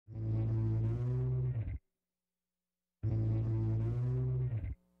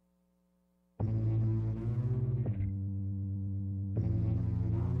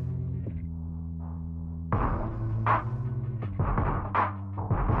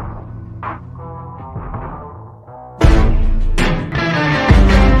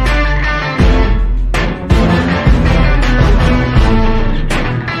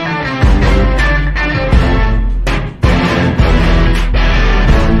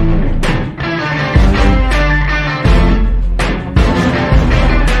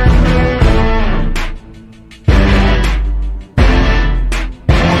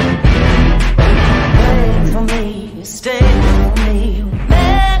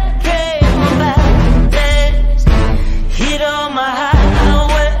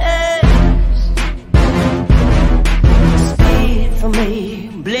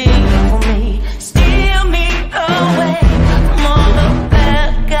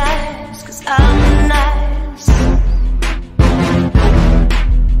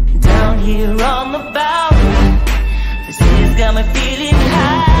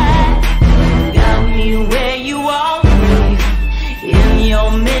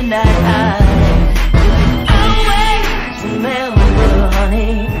your midnight eye. Always remember,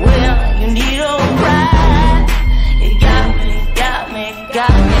 honey, when you need a ride. You got me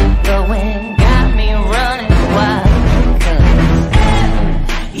going, got me running wild. 'Cause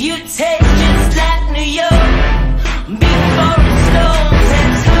you taste just like New York before the storm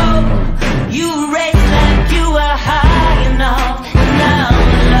takes hold. You race like you were high enough, and now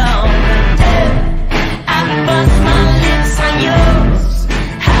I'm alone. I bust my lips on yours.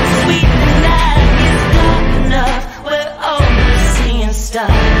 How sweet the night is dark enough. We're only seeing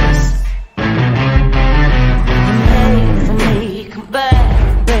stars. Make for me, come back,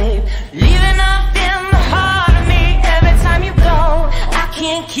 babe. Leaving off in the heart of me every time you go. I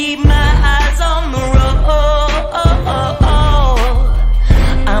can't keep my eyes on the road.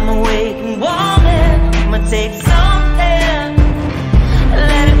 I'm awake and warming. I'ma take something.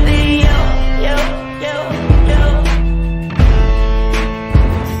 Let it be yo.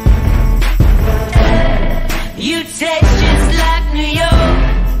 You taste just like New York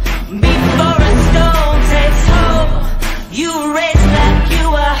before a storm takes hold. You race like you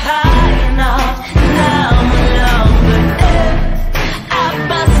were high enough. Now I'm alone, but I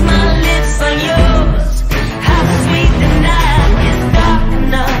bust my lips on yours. How sweet the night is dark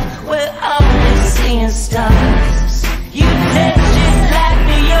enough. We're only seeing stars. You taste just like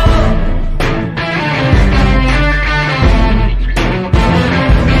New York.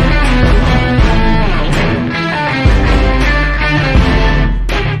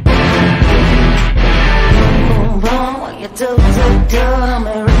 I'm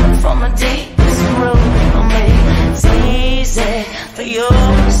running from the deepest road. I made it easy for you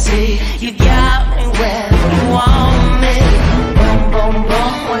to see. You got me where you want me. Boom, boom,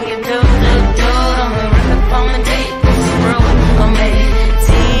 boom, what you do. I'm running from the deepest road. I made it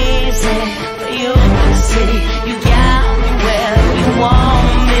easy for you to see. You got me where you want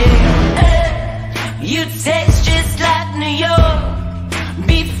me. You taste just like New York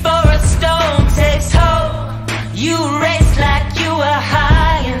before a storm takes hold. You race like you were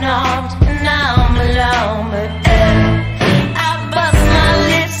high enough, and now I'm alone, but I bust my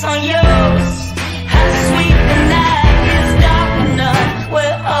lips on yours. How sweet the night is dark enough.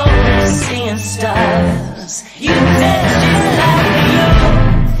 We're only seeing stars. You taste just like New York.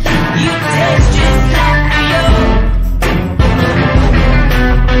 You taste just like New York.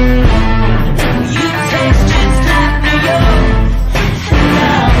 You taste just like New York. And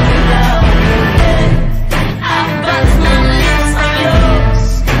now I'm alone. I bust my lips on yours.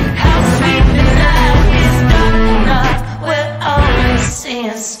 How sweet the night is dark enough. We're only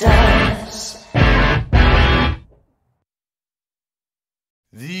seeing stars.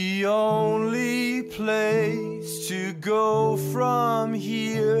 The only place to go from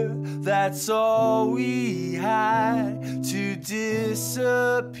here, that's all we had to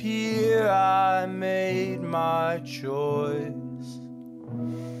disappear. I made my choice.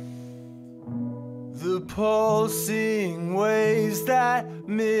 The pulsing waves that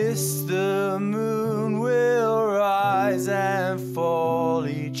miss the moon will rise and fall.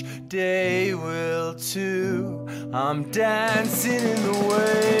 Each day will too. I'm dancing in the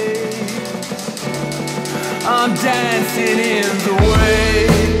waves. I'm dancing in the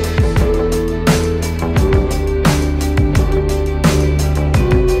waves.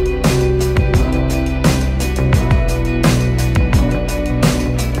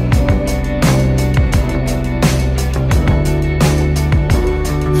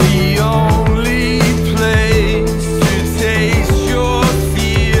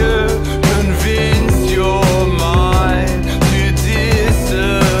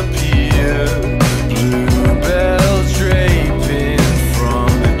 Bluebells draping from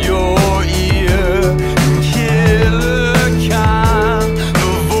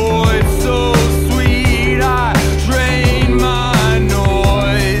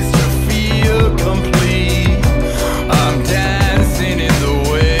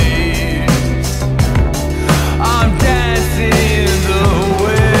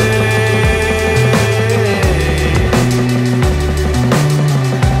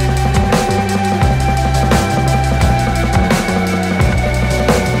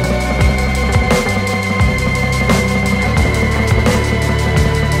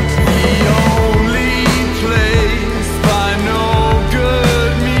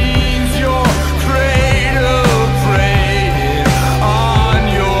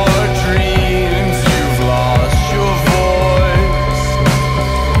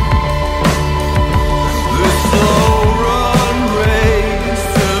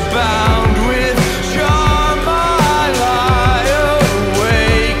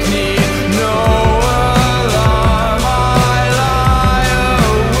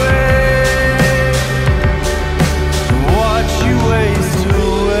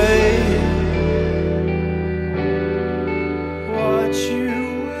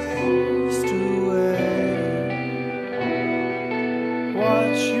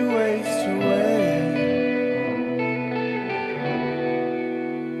watch you waste away.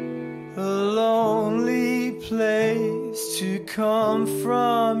 A lonely place to come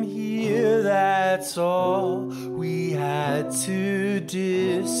from here, that's all we had to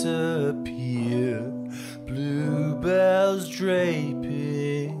disappear. Bluebells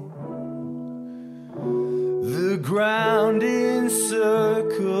draping the ground in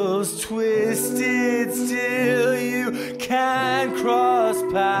circles, twisted still. You can't cross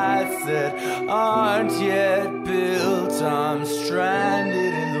paths that aren't yet built. I'm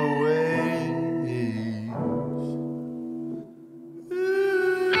stranded in the waves.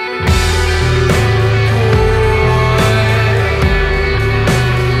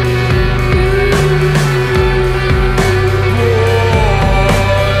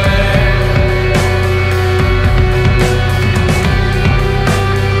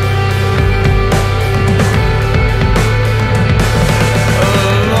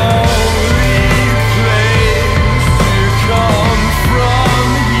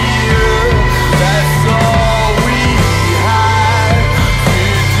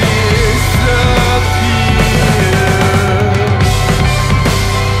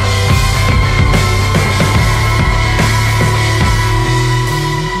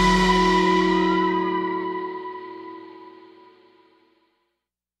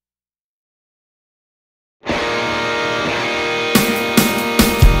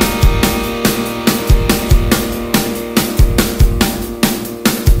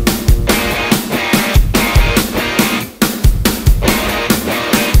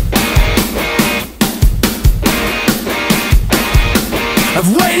 I've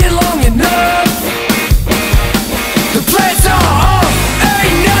waited long enough. The plans are off.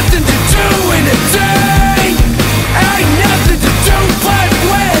 Ain't nothing to do in a day. Ain't nothing to do but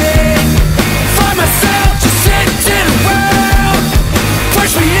wait. Find myself just sitting around.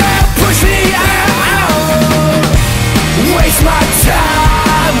 Push me out, push me out. Waste my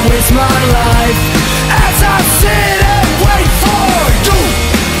time, waste my life as I sit and wait for you.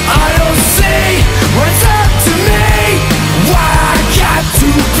 I don't see what's up to me. Why I got to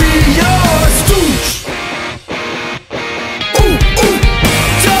be your stooge? Ooh, ooh.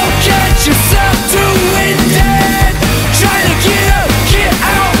 Don't get yourself too winded. Trying to get up, get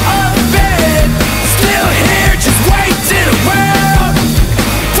out of bed. Still here, just waiting around.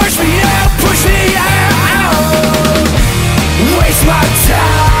 Push me out, push me out. Waste my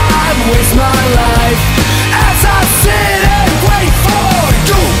time, waste my life as I sit and wait for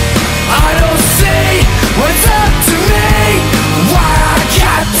you. I don't see what's up to me. Why I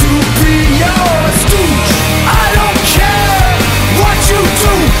got to be your stooge? I don't care what you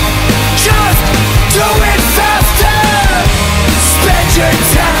do, just do it faster. Spend your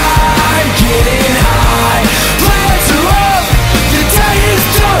time getting high. Plans are up, the day is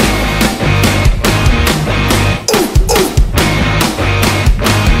done. Ooh, ooh.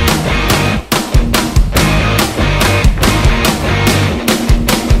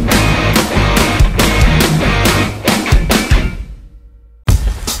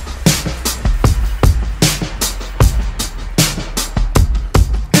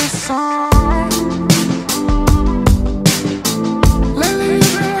 This song, lately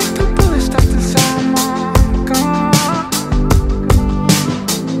you've been like the bullet stuck inside my gun.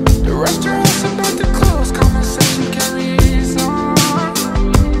 The restaurant's about to close, conversation carries on.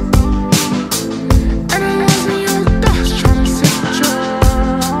 Analyzing your thoughts, trying to sit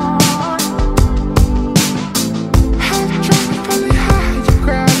on. Half drunk, fully high, you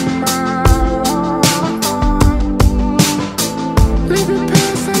grab my arm. Leaving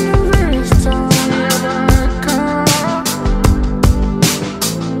pills in the wrist on your back.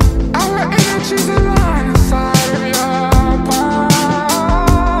 Our energies align inside of your bond.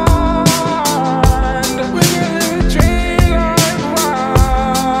 We can live a dream like water.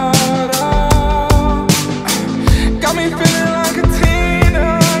 Got me feeling like a teen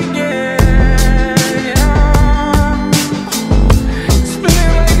again.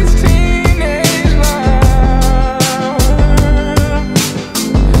 Spinning like it's teenage love.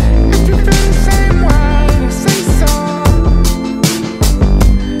 If you feel the same way, then say so.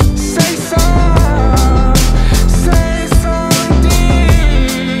 Say so. Say something.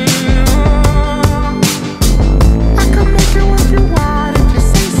 I could make it what you want if you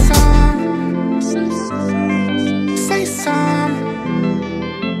say so. Say so.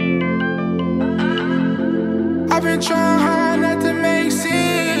 I've been trying hard not to make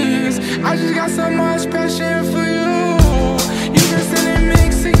scenes. I just got so much passion for you. You've been sending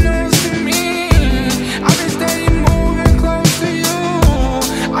mixed signals to me. I've been steady moving close to you.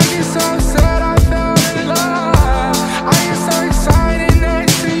 I get so upset I fell in love. I get so excited now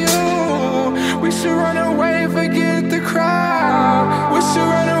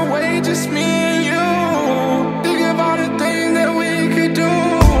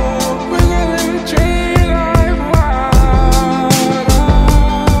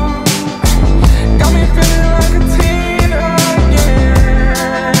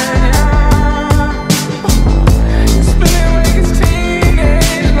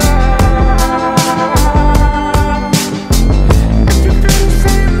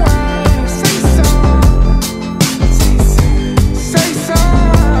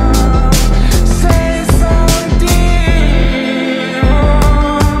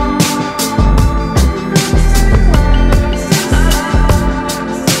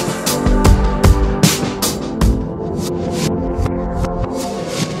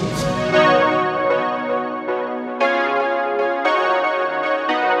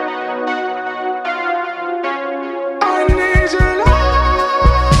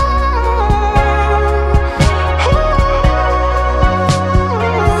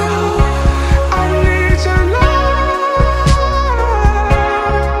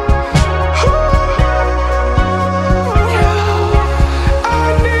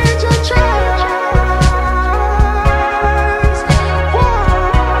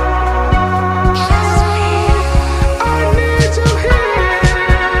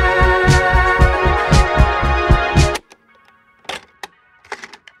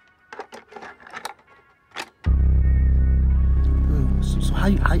So how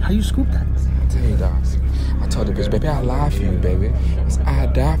you scoop that? I tell you, dog. I told the bitch, baby, I'll lie for you, baby.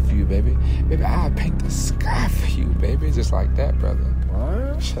 I'll die for you, baby. Baby, I'll paint the sky for you, baby. Just like that, brother.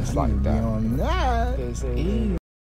 What? Just like that. On that. It's easy.